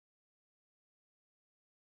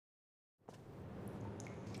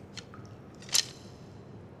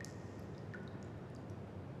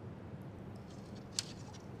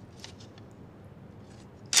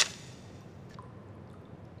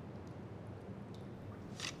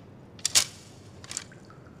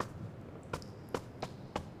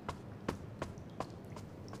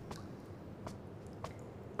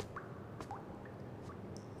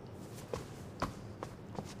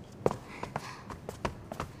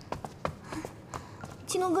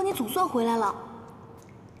纪农哥，你总算回来了。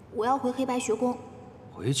我要回黑白学宫。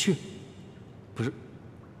回去？不是，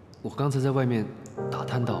我刚才在外面打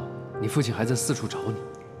探到，你父亲还在四处找你。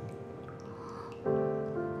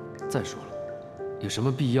再说了，有什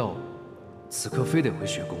么必要此刻非得回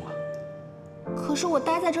学宫啊？可是我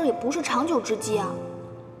待在这儿也不是长久之计啊。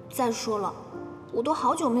再说了，我都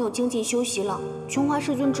好久没有精进修习了，琼华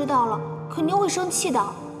世尊知道了肯定会生气的。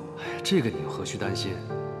哎，这个你又何须担心？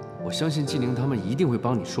我相信纪宁他们一定会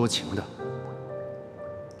帮你说情的。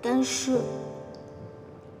但是，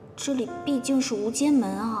这里毕竟是无间门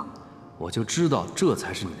啊！我就知道这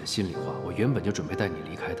才是你的心里话。我原本就准备带你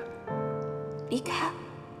离开的。离开？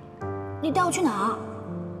你带我去哪儿？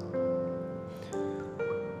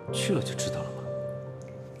去了就知道了嘛。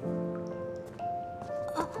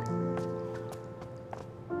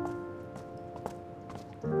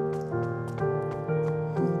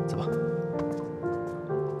走吧。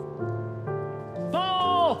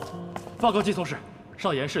报告季宗室，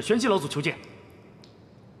上言是玄机老祖求见。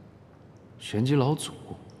玄机老祖，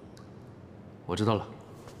我知道了。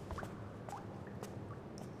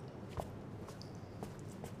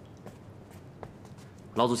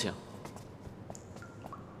老祖请。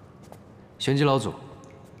玄机老祖，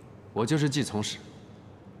我就是季从使，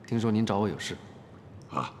听说您找我有事。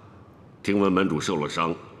啊，听闻门主受了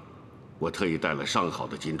伤，我特意带了上好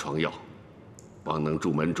的金疮药，望能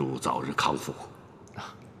助门主早日康复。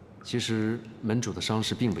其实门主的伤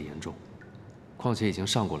势并不严重，况且已经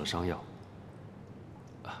上过了伤药。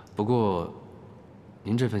不过，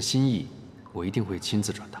您这份心意，我一定会亲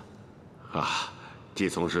自转达。啊，季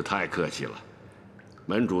从使太客气了，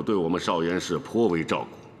门主对我们少渊氏颇为照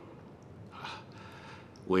顾，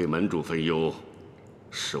为门主分忧，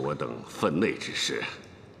是我等分内之事。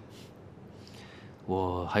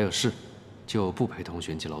我还有事，就不陪同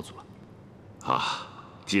玄机老祖了。啊，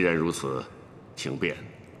既然如此，请便。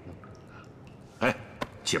哎，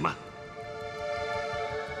且慢。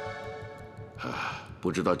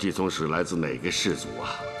不知道季从使来自哪个氏族啊？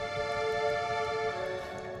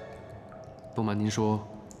不瞒您说，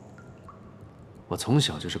我从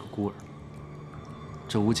小就是个孤儿，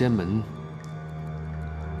这无间门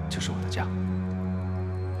就是我的家。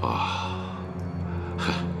啊，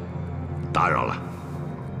打扰了。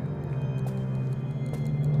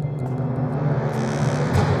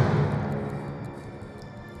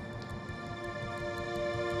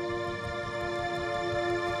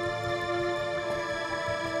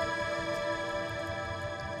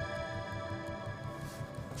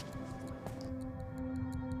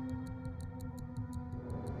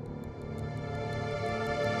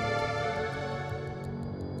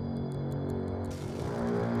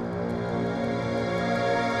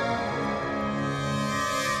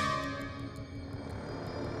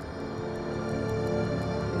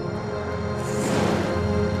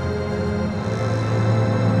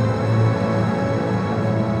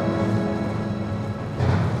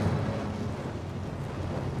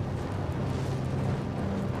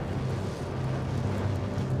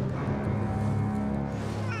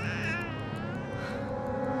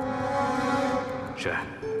是，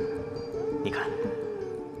你看，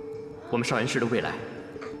我们少渊氏的未来。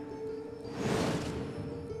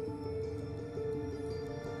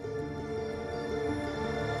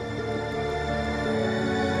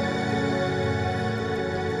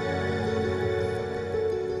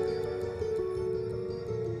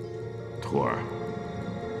徒儿，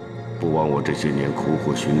不枉我这些年苦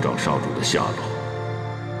苦寻找少主的下落。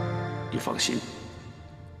你放心，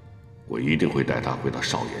我一定会带他回到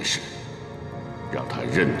少渊氏。让他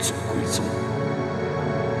认祖归宗。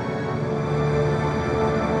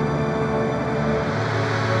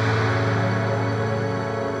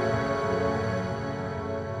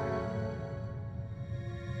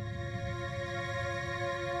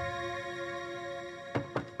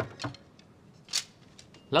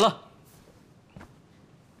来了。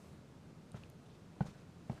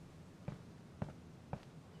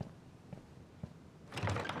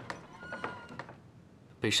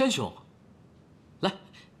北山兄。来，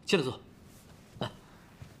进来坐。来，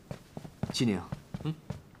纪宁，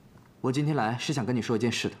我今天来是想跟你说一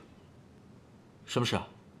件事的。什么事啊？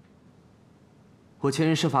我前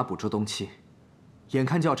人设法捕捉东七，眼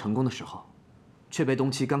看就要成功的时候，却被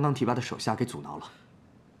东七刚刚提拔的手下给阻挠了。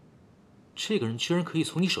这个人居然可以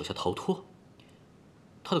从你手下逃脱，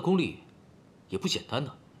他的功力也不简单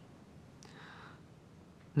呢。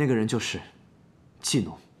那个人就是纪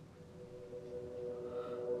农。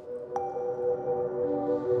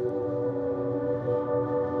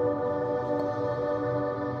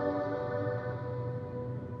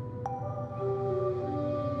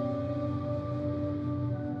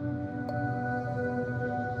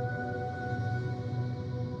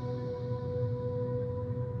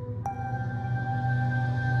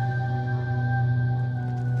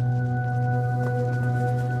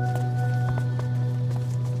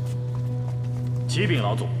启禀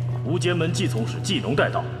老祖，无间门继从使纪农带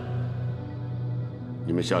到。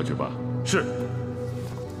你们下去吧。是。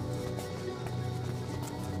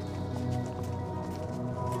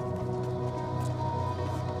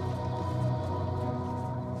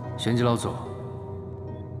玄机老祖，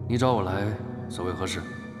你找我来，所为何事？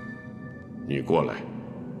你过来。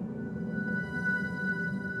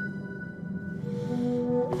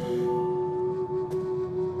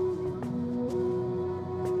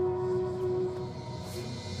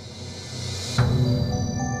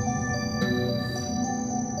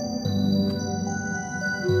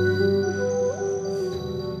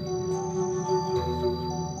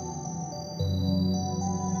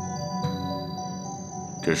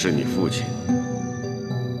这是你父亲。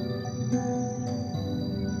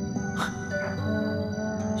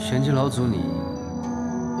玄机老祖，你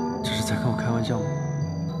这是在跟我开玩笑吗？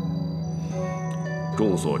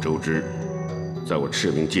众所周知，在我赤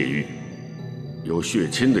明界域，有血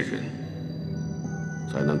亲的人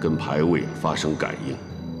才能跟牌位发生感应。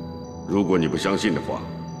如果你不相信的话，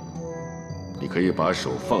你可以把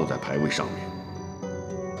手放在牌位上面，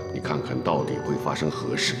你看看到底会发生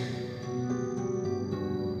何事。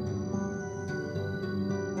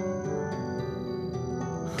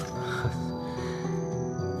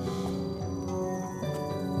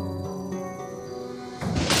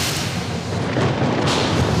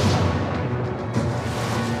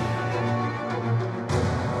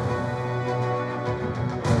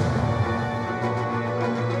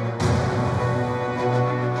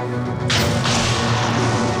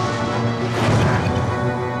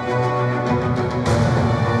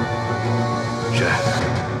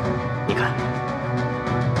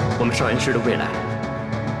少元师的未来，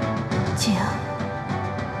姐，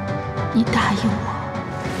你答应我。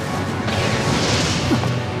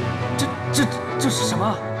这是什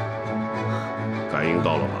么？感应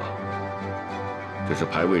到了吧？这是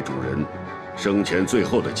牌位主人生前最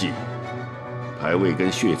后的记忆，牌位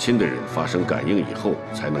跟血亲的人发生感应以后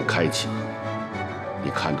才能开启。你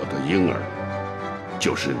看到的婴儿，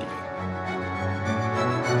就是你。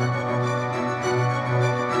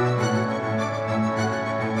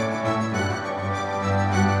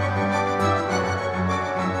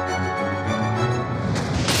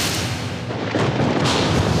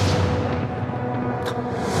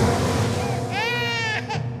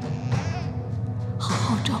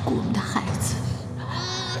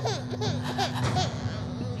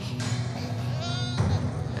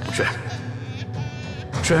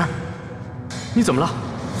水儿，你怎么了？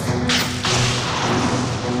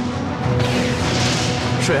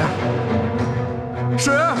水儿，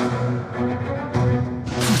水儿，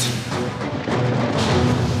父亲，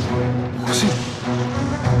母亲，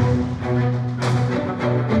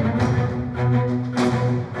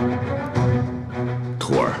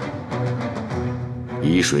徒儿，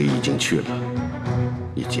遗水已经去了，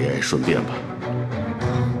你节哀顺变吧。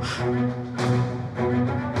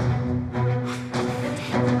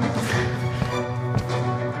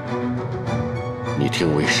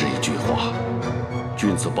听为师一句话，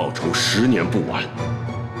君子报仇10年不晚。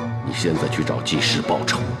你现在去找纪氏报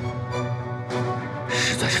仇，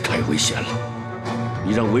实在是太危险了。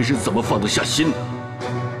你让为师怎么放得下心呢？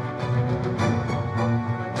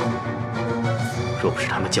若不是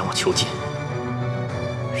他们将我囚禁，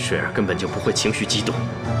水儿根本就不会情绪激动，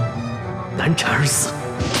难产而死。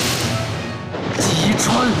姬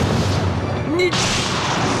川，你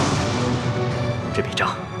这笔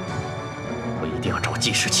账，一定要找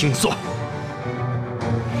纪氏清算。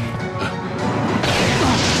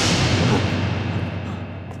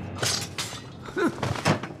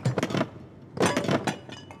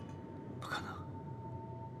不可能，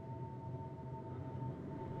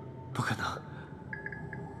不可能！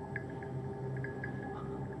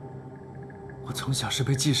我从小是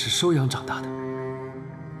被纪氏收养长大的，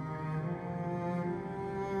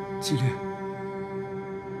纪烈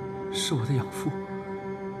是我的养父。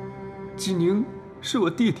纪宁是我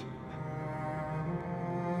弟弟，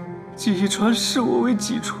纪一川视我为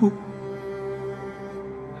己出，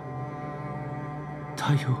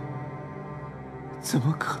他又怎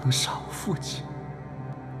么可能杀我父亲，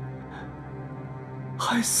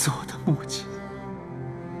害死我的母亲？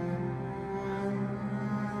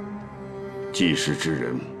纪氏之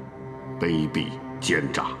人卑鄙奸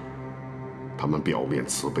诈，他们表面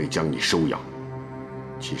慈悲将你收养，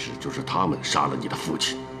其实就是他们杀了你的父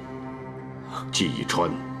亲。纪一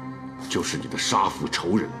川就是你的杀父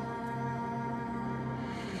仇人。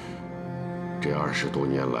这20多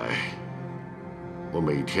年来，我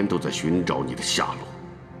每天都在寻找你的下落。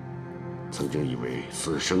曾经以为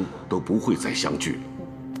此生都不会再相聚了，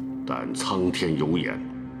但苍天有眼，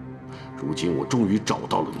如今我终于找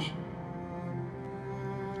到了你。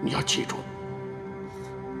你要记住，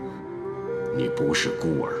你不是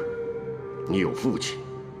孤儿，你有父亲，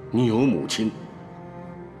你有母亲，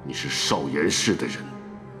你是少严氏的人。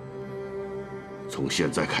从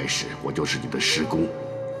现在开始，我就是你的师公。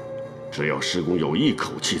只要师公有一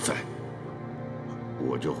口气在，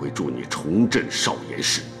我就会助你重振少严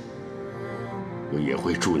氏，也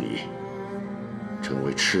会助你成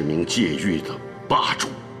为驰名界域的霸主。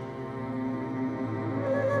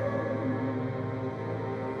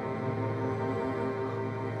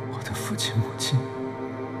我的父亲母亲，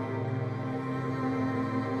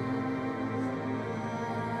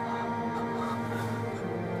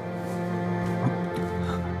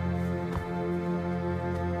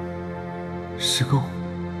师公，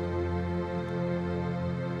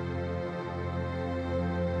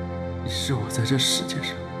你是我在这世界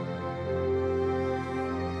上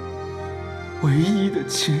唯一的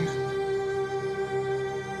亲人。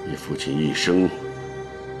你父亲一生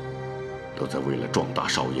都在为了壮大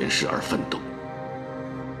少严氏而奋斗。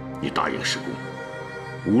你答应师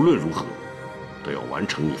公，无论如何都要完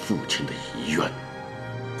成你父亲的遗愿。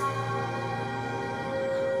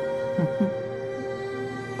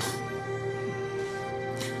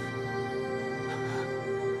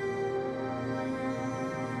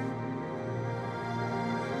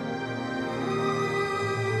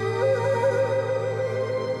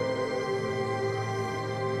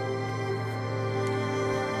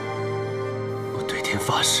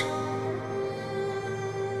发誓，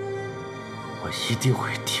我一定会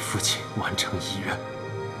替父亲完成遗愿。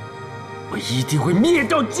我一定会灭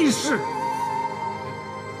掉纪氏，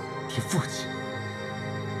替父亲、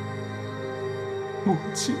母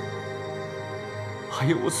亲，还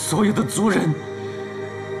有我所有的族人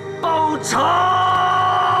报仇！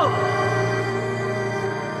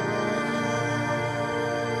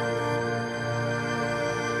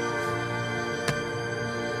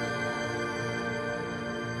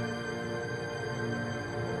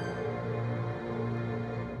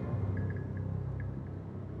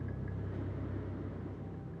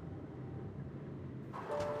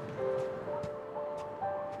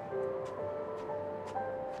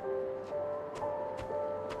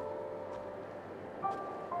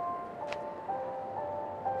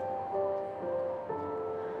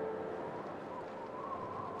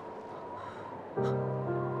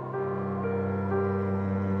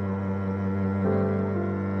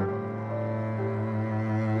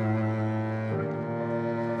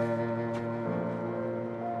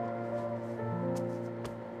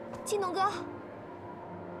纪农哥，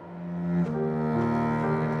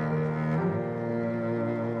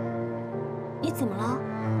你怎么了？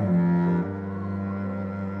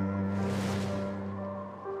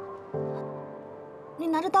你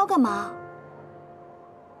拿着刀干嘛？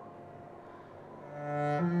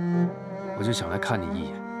我就想来看你一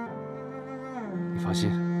眼。你放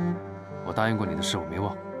心，我答应过你的事我没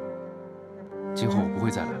忘，今后我不会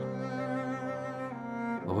再来了。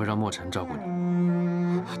我会让墨尘照顾你。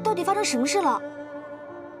 到底发生什么事了？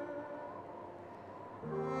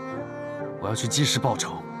我要去纪氏报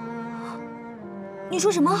仇。你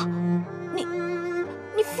说什么？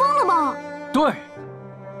你疯了吗？对，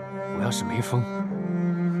我要是没疯，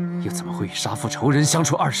又怎么会与杀父仇人相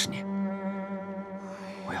处20年？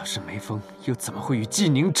我要是没疯，又怎么会与纪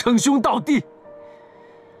宁称兄道弟？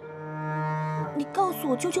你告诉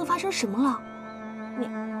我究竟发生什么了？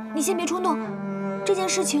你先别冲动，这件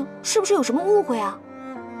事情是不是有什么误会啊？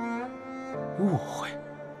 误会，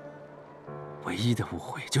唯一的误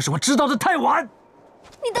会就是我知道的太晚。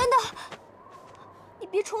你等等，你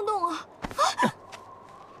别冲动啊！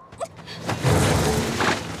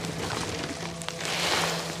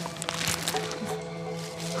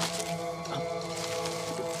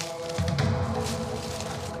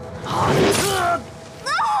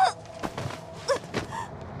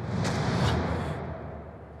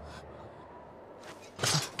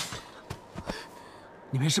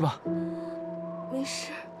你没事吧？ 没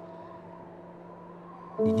事。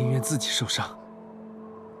你宁愿自己受伤，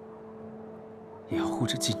也要护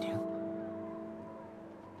着纪宁。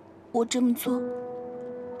我这么做，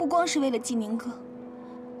不光是为了纪宁哥，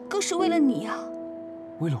更是为了你啊！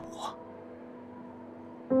为了我？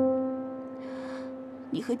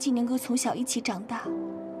你和纪宁哥从小一起长大，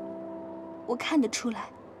我看得出来，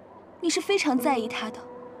你是非常在意他的。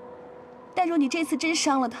但若你这次真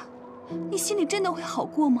伤了他，你心里真的会好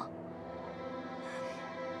过吗？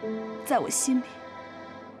 在我心里，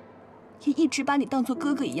也一直把你当作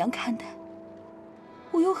哥哥一样看待，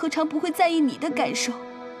我又何尝不会在意你的感受？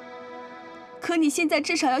可你现在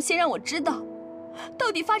至少要先让我知道，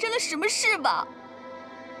到底发生了什么事吧。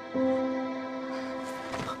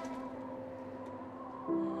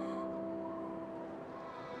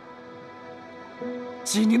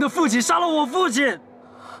纪宁的父亲杀了我父亲。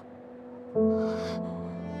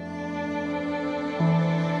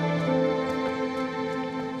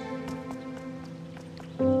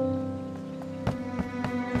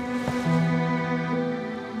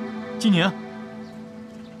纪宁，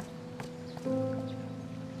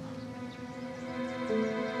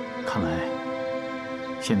看来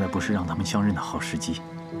现在不是让他们相认的好时机。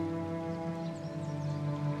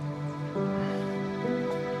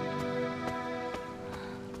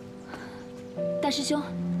大师兄，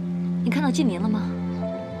你看到纪宁了吗？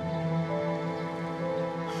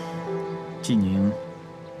纪宁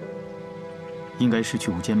应该是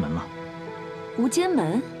去无间门了。无间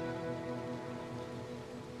门？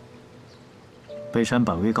北山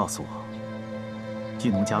百威告诉我，纪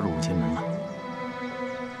农加入无间门了。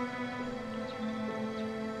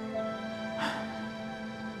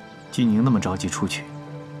纪宁那么着急出去，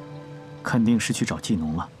肯定是去找纪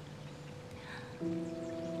农了。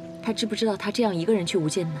他知不知道他这样一个人去无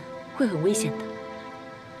间门会很危险的？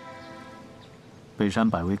北山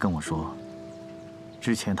百威跟我说，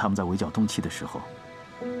之前他们在围剿东岐的时候，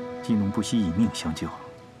纪农不惜以命相救，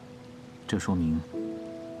这说明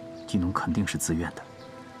纪农肯定是自愿的。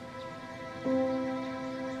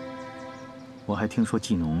我还听说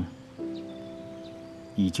纪农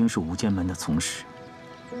已经是无间门的从使，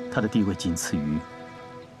他的地位仅次于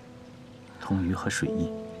童鱼和水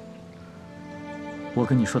翼。我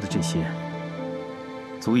跟你说的这些，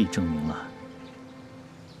足以证明了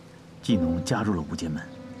纪农加入了无间门。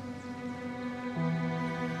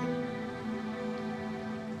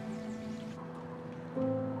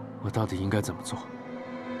我到底应该怎么做？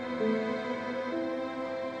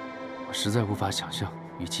我实在无法想象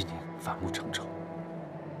与纪宁反目成仇，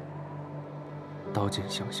刀剑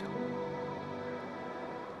相向。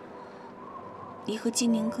你和纪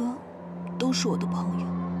宁哥都是我的朋友，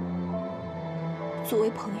作为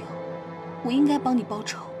朋友，我应该帮你报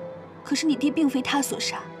仇。可是你爹并非他所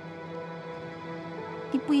杀，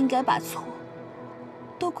你不应该把错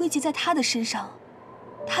都归结在他的身上，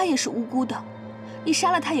他也是无辜的。你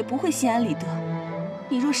杀了他也不会心安理得，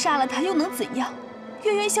你若杀了他又能怎样？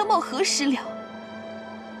冤冤相报何时了？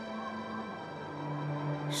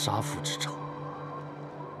杀父之仇，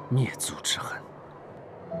灭族之恨，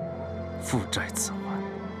父债子还，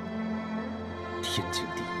天经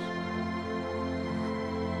地义。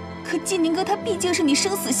可纪宁哥他毕竟是你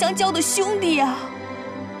生死相交的兄弟啊！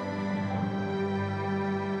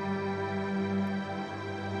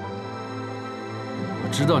我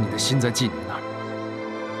知道你的心在纪宁那儿，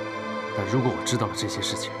但如果我知道了这些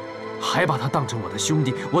事情，还把他当成我的兄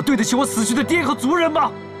弟，我对得起我死去的爹和族人吗？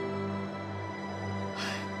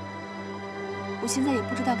我现在也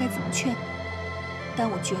不知道该怎么劝你，但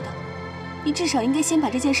我觉得，你至少应该先把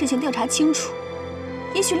这件事情调查清楚，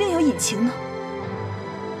也许另有隐情呢。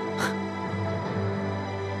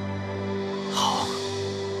好，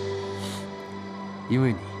因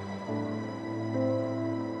为你，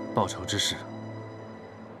报仇之事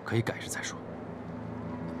可以改日再说。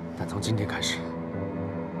但从今天开始，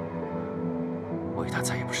我与他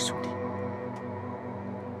再也不是兄弟。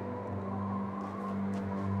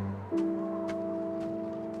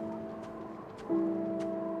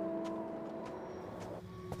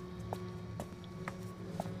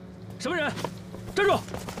什么人？站住！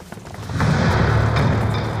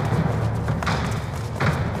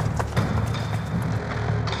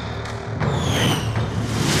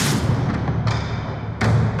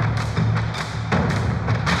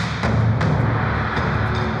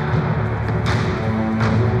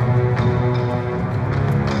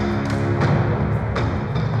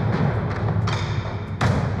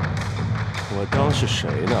我当是谁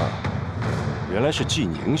呢？原来是纪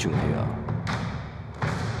宁兄弟啊！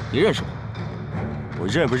你认识我？我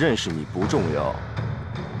认不认识你不重要，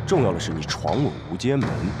重要的是你闯我无间门，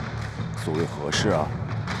所谓何事啊？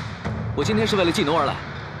我今天是为了纪农而来，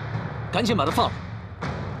赶紧把他放了。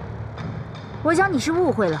我想你是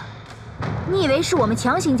误会了，你以为是我们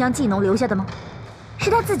强行将纪农留下的吗？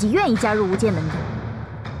是他自己愿意加入无间门的。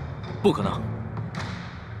不可能，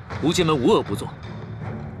无间门无恶不作，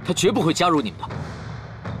他绝不会加入你们的。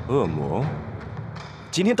恶魔？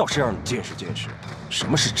今天倒是让你见识见识，什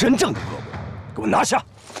么是真正的恶魔！给我拿下！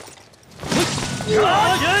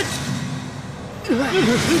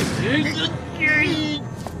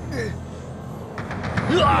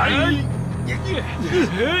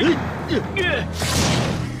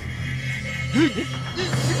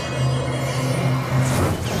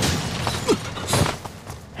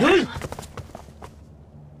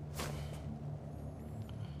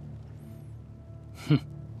哼，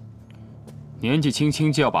年纪轻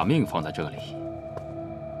轻就要把命放在这里，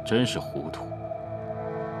真是糊涂。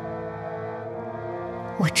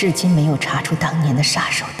我至今没有查出当年的杀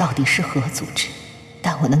手到底是何组织，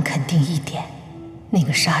但我能肯定一点，那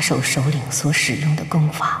个杀手首领所使用的功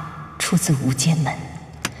法出自无间门，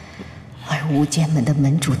而无间门的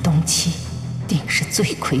门主东七定是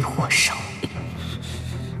罪魁祸首。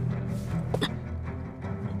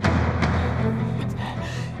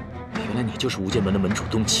原来你就是无间门的门主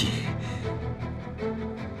东七，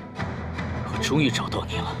我终于找到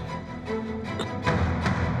你了。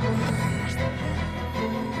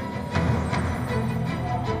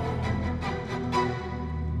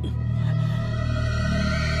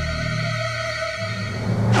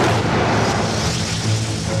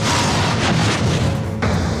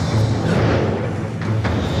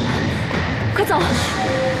快走，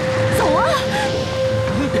走啊！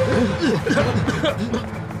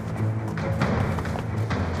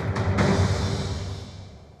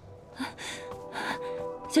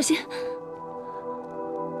小心！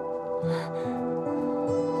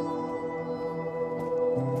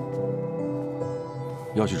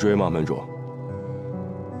要去追吗，门主？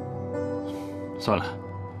算了，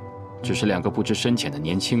只是2个不知深浅的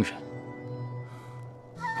年轻人。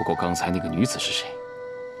不过刚才那个女子是谁？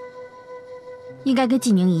应该跟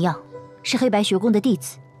纪宁一样，是黑白学宫的弟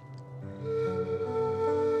子。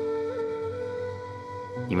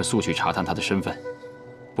你们速去查探她的身份，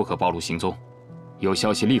不可暴露行踪。有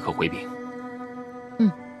消息立刻回禀。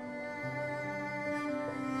嗯。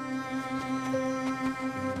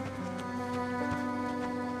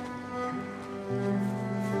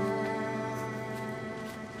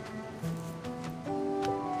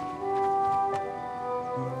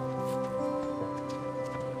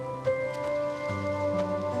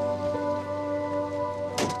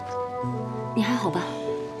你还好吧？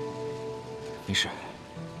没事，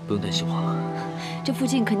不用担心我。这附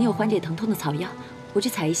近肯定有缓解疼痛的草药，我去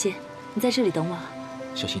采一些。你在这里等我。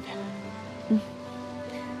小心点。嗯。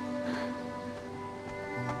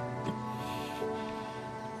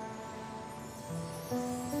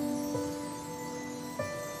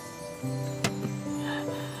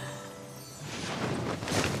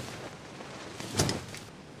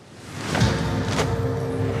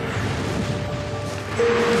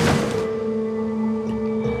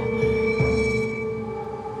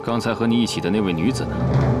刚才和你一起的那位女子呢？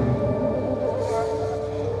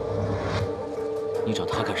你找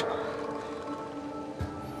她干什么？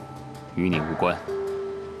与你无关。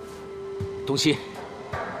东西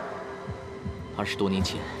，20多年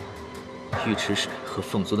前，尉迟氏和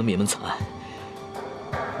凤族的灭门惨案，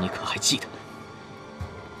你可还记得？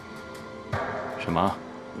什么？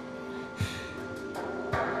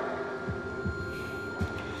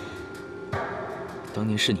当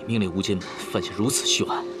年是你命令无间门犯下如此血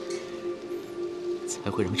案，才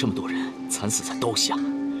会让这么多人惨死在刀下。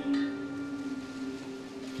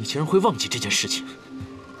你竟然会忘记这件事情？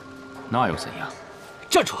那又怎样？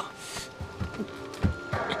站住！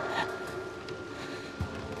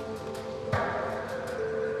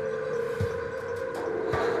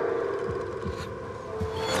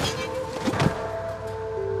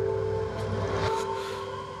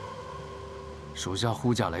属下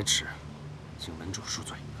呼驾来迟，请门主恕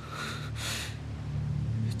罪。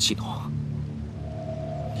纪农，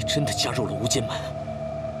你真的加入了无间门？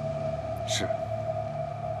是，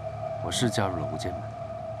我是加入了无间门。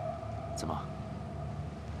怎么，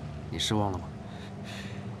你失望了吗？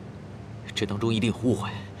这当中一定有误会。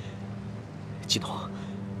纪农，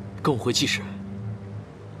跟我回纪氏，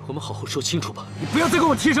我们好好说清楚吧。你不要再跟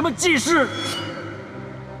我提什么纪氏！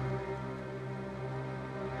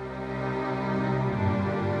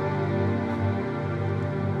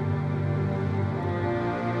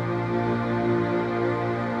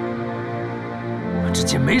之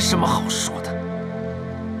间没什么好说的。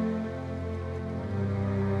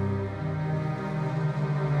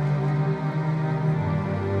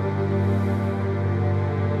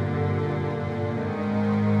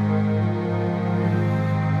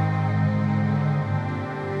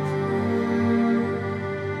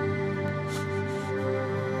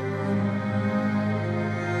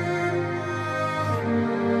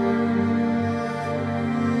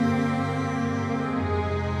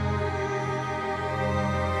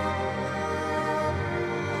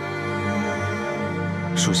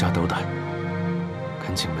属下斗胆，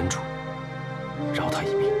恳请门主饶他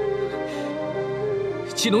一命。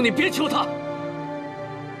纪农，你别求他，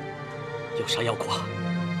要杀要剐，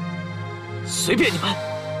随便你们。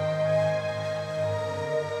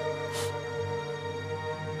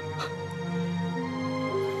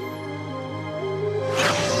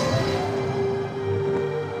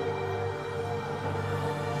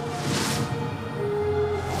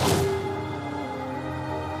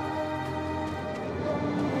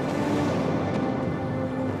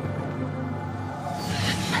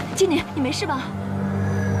宁，你没事吧？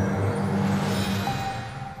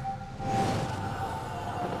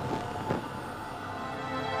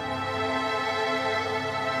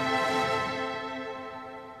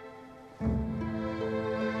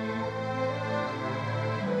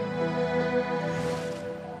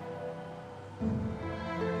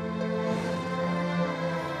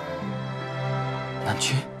南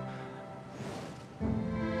君，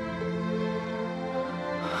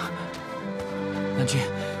南君，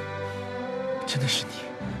真的是你？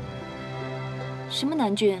什么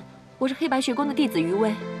南君？我是黑白学宫的弟子余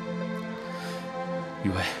威。余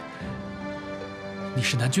威，你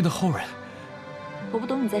是南君的后人？我不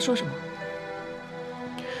懂你在说什么。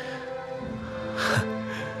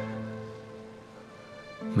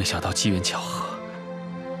没想到机缘巧合，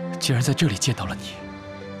竟然在这里见到了你。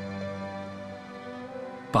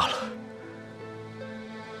罢了，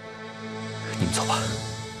你们走吧。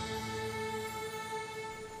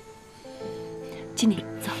纪宁，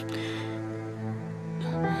走。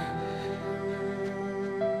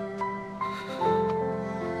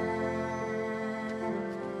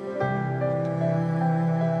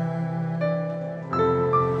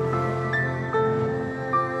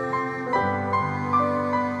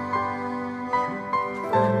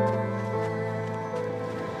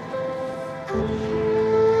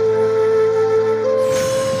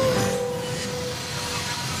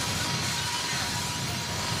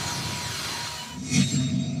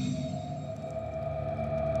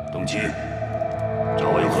董卿，找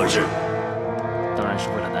我有何事？当然是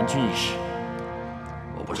为了南君一事。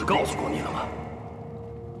我不是告诉过你了吗？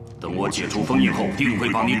等我解除封印后，定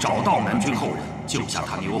会帮你找到南君后人，救下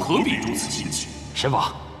他，你又何必如此心急？神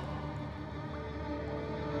王，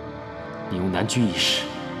你用南君一事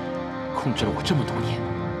控制了我这么多年，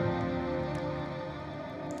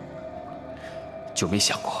就没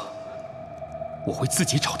想过我会自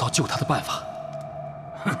己找到救他的办法。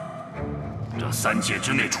哼！这3界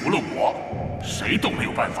之内，除了我，谁都没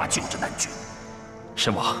有办法救这南君。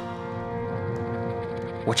神王，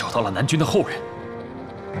我找到了南君的后人。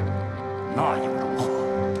那又如何？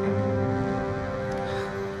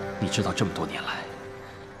你知道，这么多年来，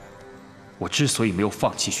我之所以没有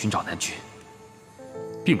放弃寻找南君，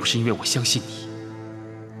并不是因为我相信你，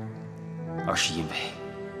而是因为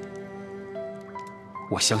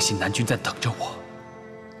我相信南君在等着我，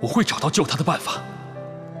我会找到救他的办法。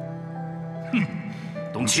哼，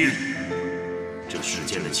董卿，这世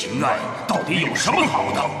间的情爱到底有什么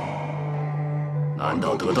好的？难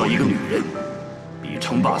道得到一个女人，比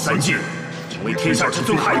称霸3界，成为天下之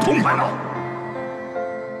尊还痛快吗？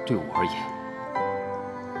对我而言，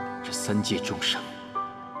这3界众生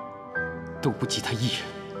都不及他一人。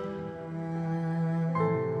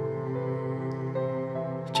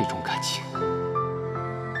这种感情，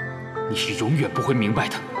你是永远不会明白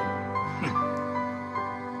的。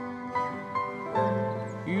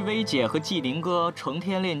于薇姐和纪灵哥成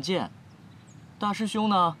天练剑，大师兄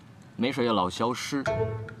呢，没事也老消失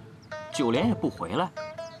，9连也不回来。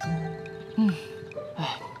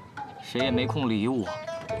哎，谁也没空理我，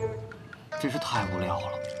真是太无聊了。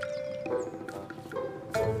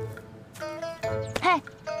嘿，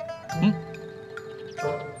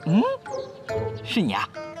是你啊？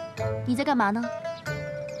你在干嘛呢？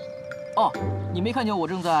哦，你没看见我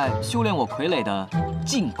正在修炼我傀儡的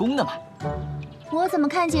进攻呢吗？我怎么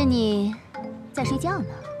看见你在睡觉呢？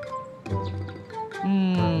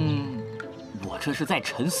我这是在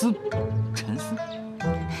沉思，沉思。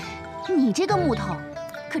你这个木头，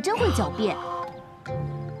可真会狡辩。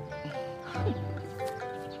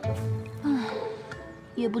唉，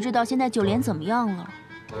也不知道现在9连怎么样了。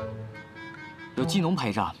有季农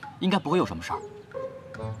陪着，应该不会有什么事儿。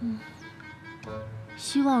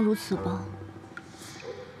希望如此吧。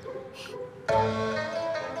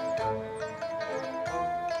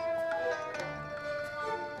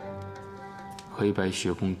黑白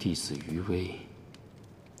学宫弟子余威，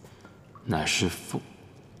乃是凤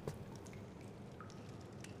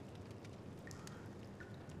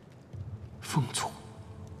族。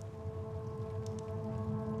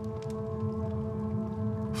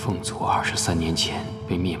凤族23年前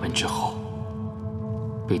被灭门之后，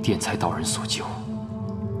被奠财道人所救，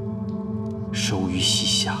收于膝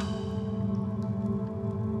下。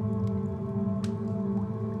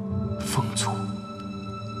凤族。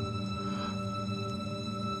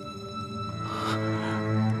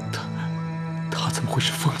他怎么会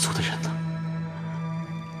是凤族的人呢？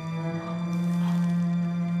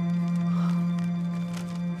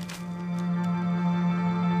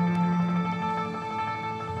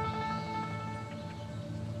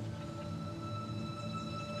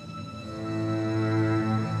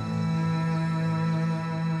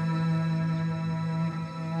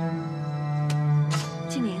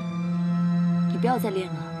不要再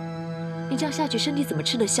练了，你这样下去身体怎么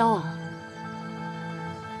吃得消啊？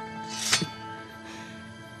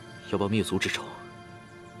要报灭族之仇，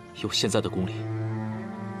以我现在的功力，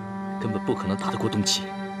根本不可能打得过东岐。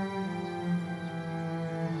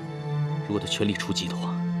如果他全力出击的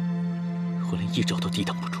话，我连一招都抵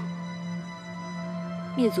挡不住。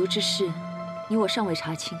灭族之事，你我尚未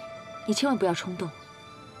查清，你千万不要冲动。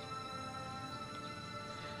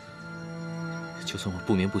就算我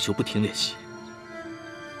不眠不休、不停练习，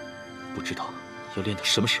不知道要练到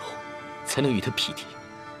什么时候才能与他匹敌。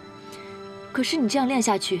可是你这样练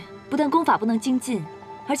下去，不但功法不能精进，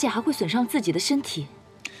而且还会损伤自己的身体。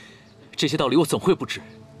这些道理我怎会不知？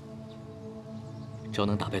只要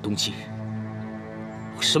能打败东岐，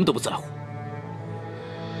我什么都不在乎。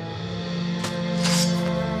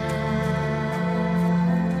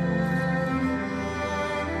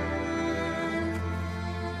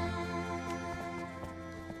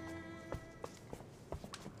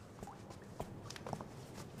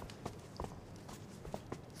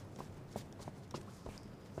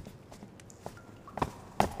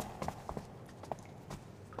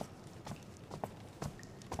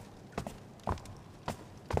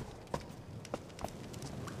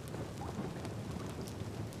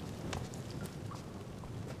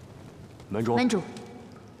门主，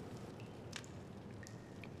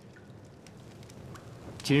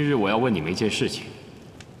今日我要问你们一件事情，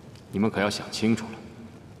你们可要想清楚了，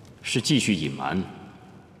是继续隐瞒，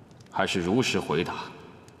还是如实回答？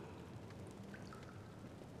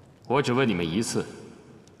我只问你们一次。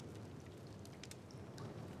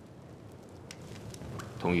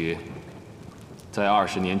童宇，在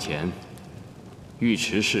20年前，尉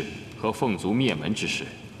迟氏和凤族灭门之事，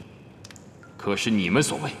可是你们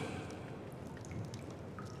所为？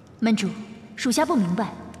门主，属下不明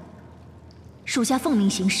白。属下奉命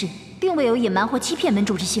行事，并未有隐瞒或欺骗门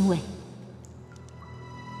主之行为。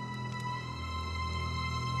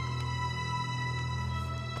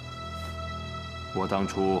我当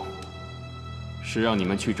初是让你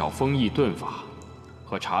们去找封印遁法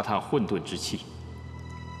和查探混沌之气，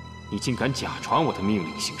你竟敢假传我的命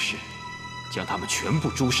令行事，将他们全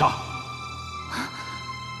部诛杀。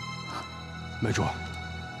门主，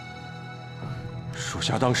属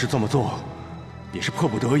下当时这么做，也是迫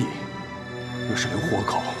不得已。若是留活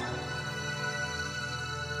口，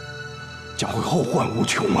将会后患无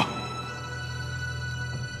穷啊！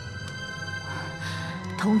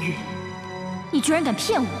童宇，你居然敢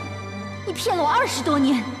骗我！你骗了我20多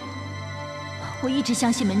年！我一直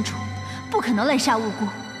相信门主不可能滥杀无辜，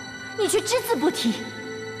你却只字不提。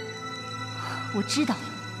我知道了，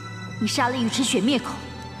你杀了尉迟血灭口，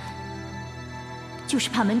就是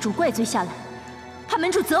怕门主怪罪下来，怕门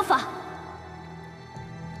主责罚。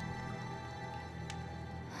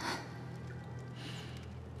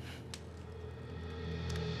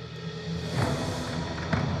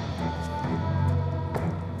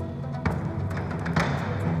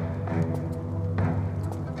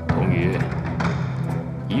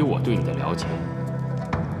以我对你的了解，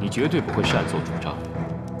你绝对不会擅作主张。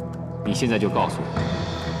你现在就告诉我，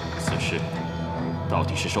此事到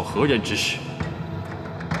底是受何人指使？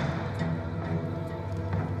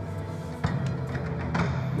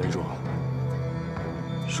门主，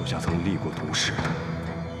属下曾立过毒誓，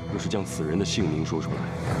若是将此人的姓名说出来，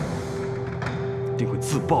定会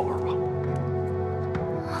自爆而亡。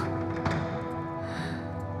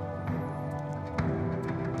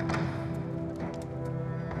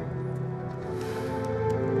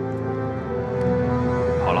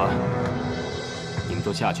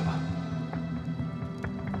都下去吧。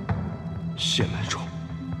谢门主。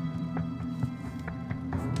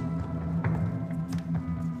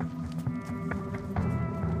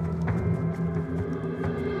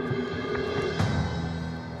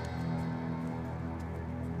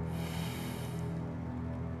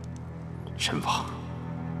陈王，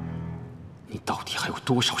你到底还有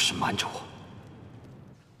多少事瞒着我？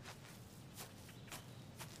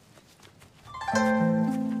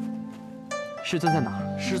师尊在哪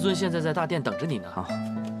儿？师尊现在在大殿等着你呢。好。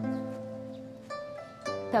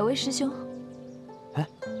百威师兄。哎，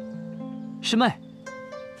师妹，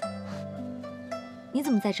你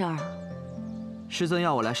怎么在这儿啊？师尊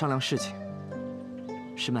要我来商量事情。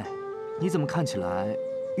师妹，你怎么看起来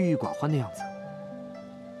郁郁寡欢的样子？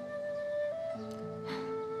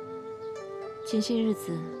前些日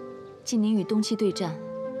子，纪宁与东岐对战，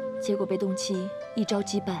结果被东岐一招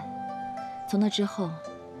击败。从那之后，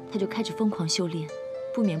他就开始疯狂修炼，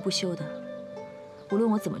不眠不休的。无论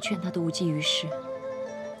我怎么劝他，都无济于事。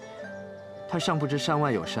他尚不知山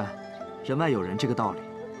外有山，人外有人这个道理。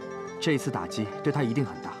这一次打击对他一定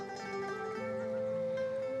很大。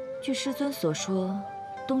据师尊所说，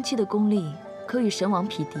东期的功力可与神王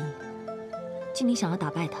匹敌。纪宁想要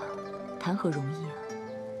打败他，谈何容易啊！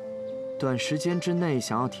短时间之内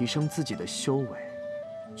想要提升自己的修为，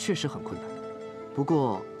确实很困难。不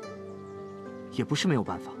过，也不是没有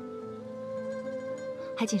办法。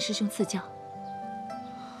还请师兄赐教。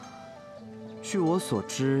据我所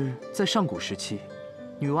知，在上古时期，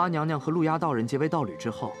女娲娘娘和陆压道人结为道侣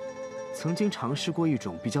之后，曾经尝试过一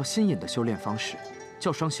种比较新颖的修炼方式，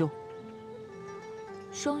叫双修。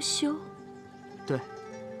双修？对，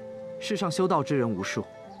世上修道之人无数，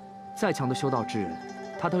再强的修道之人，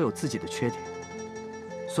他都有自己的缺点。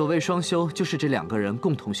所谓双修，就是这两个人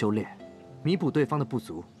共同修炼，弥补对方的不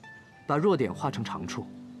足，把弱点化成长处。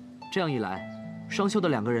这样一来，双修的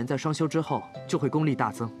两个人在双修之后就会功力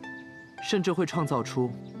大增，甚至会创造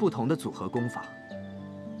出不同的组合功法。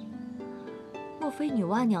莫非女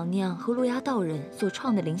娲娘娘和陆压道人所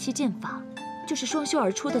创的灵犀剑法，就是双修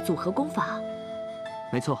而出的组合功法？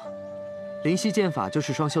没错，灵犀剑法就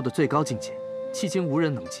是双修的最高境界，迄今无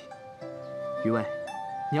人能及。余卫，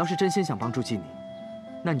你要是真心想帮助纪宁，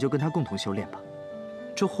那你就跟他共同修炼吧。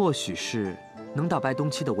这或许是能打败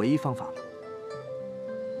东期的唯一方法了。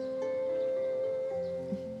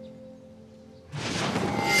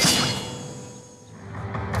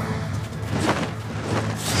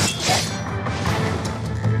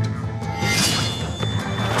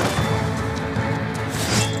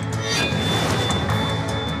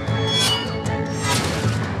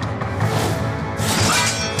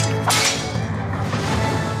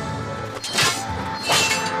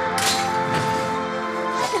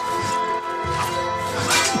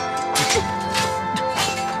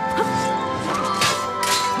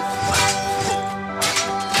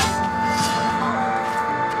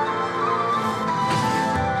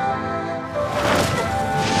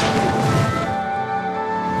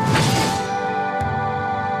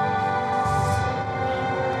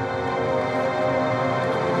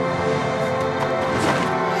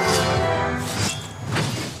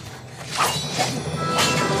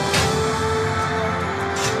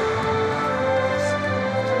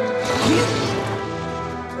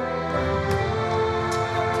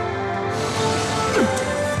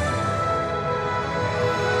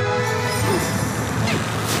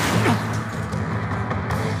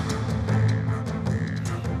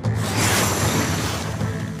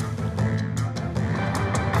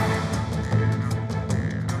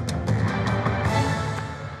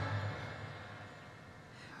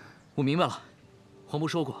我明白了，黄渤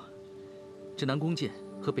说过，这南宫剑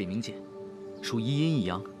和北冥剑属一阴一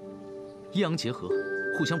阳，阴阳结合，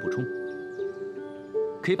互相补充，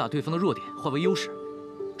可以把对方的弱点化为优势，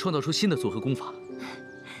创造出新的组合功法。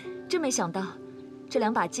真没想到，这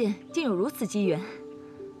两把剑竟有如此机缘。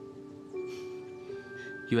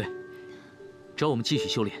一位，只要我们继续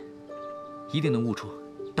修炼，一定能悟出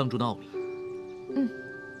当中的奥秘。嗯。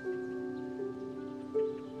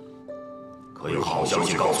可有好消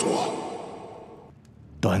息告诉我？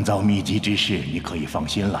锻造秘籍之事，你可以放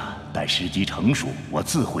心了。待时机成熟，我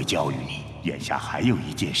自会教育你。眼下还有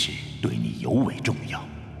一件事对你尤为重要。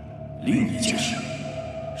另一件事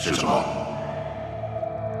是什么？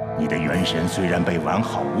你的元神虽然被完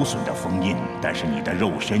好无损的封印，但是你的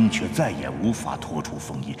肉身却再也无法脱出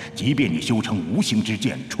封印。即便你修成无形之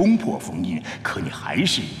剑冲破封印，可你还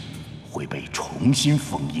是会被重新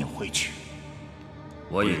封印回去。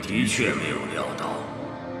我也的确没有料到，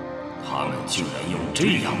他们竟然用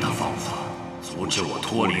这样的方法阻止我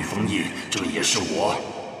脱离封印，这也是我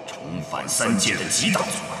重返三界的极大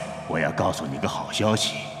阻碍。我要告诉你个好消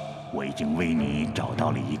息，我已经为你找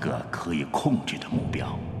到了一个可以控制的目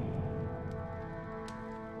标。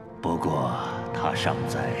不过他尚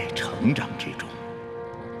在成长之中，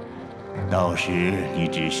到时你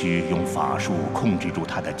只需用法术控制住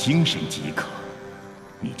他的精神即可，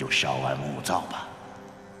你就稍安勿躁吧。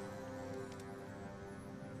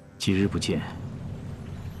几日不见，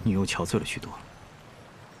你又憔悴了许多。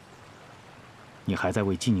你还在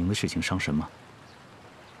为纪宁的事情伤神吗？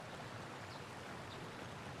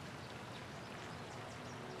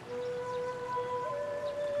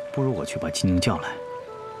不如我去把纪宁叫来，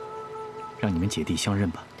让你们姐弟相认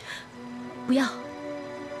吧。不要。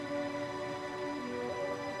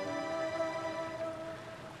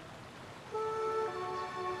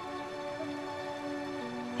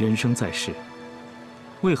人生在世，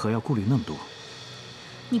为何要顾虑那么多？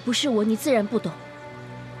你不是我，你自然不懂。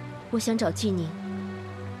我想找纪宁，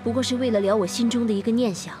不过是为了了我心中的一个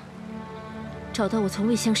念想，找到我从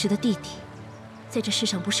未相识的弟弟，在这世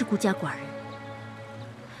上不是孤家寡人。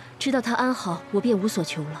知道他安好，我便无所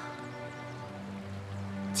求了。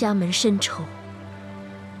家门深仇，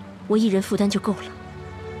我一人负担就够了。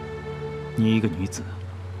你一个女子，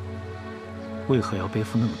为何要背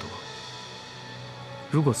负那么多？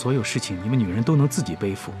如果所有事情你们女人都能自己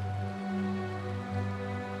背负，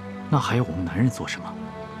那还要我们男人做什么？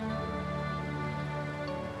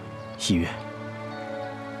喜悦，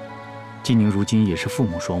纪宁如今也是父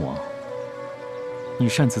母双亡，你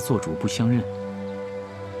擅自做主不相认，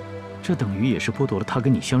这等于也是剥夺了他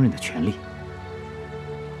跟你相认的权利，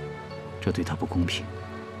这对他不公平。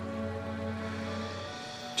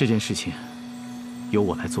这件事情由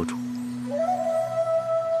我来做主。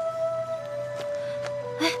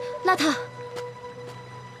哎，邋遢。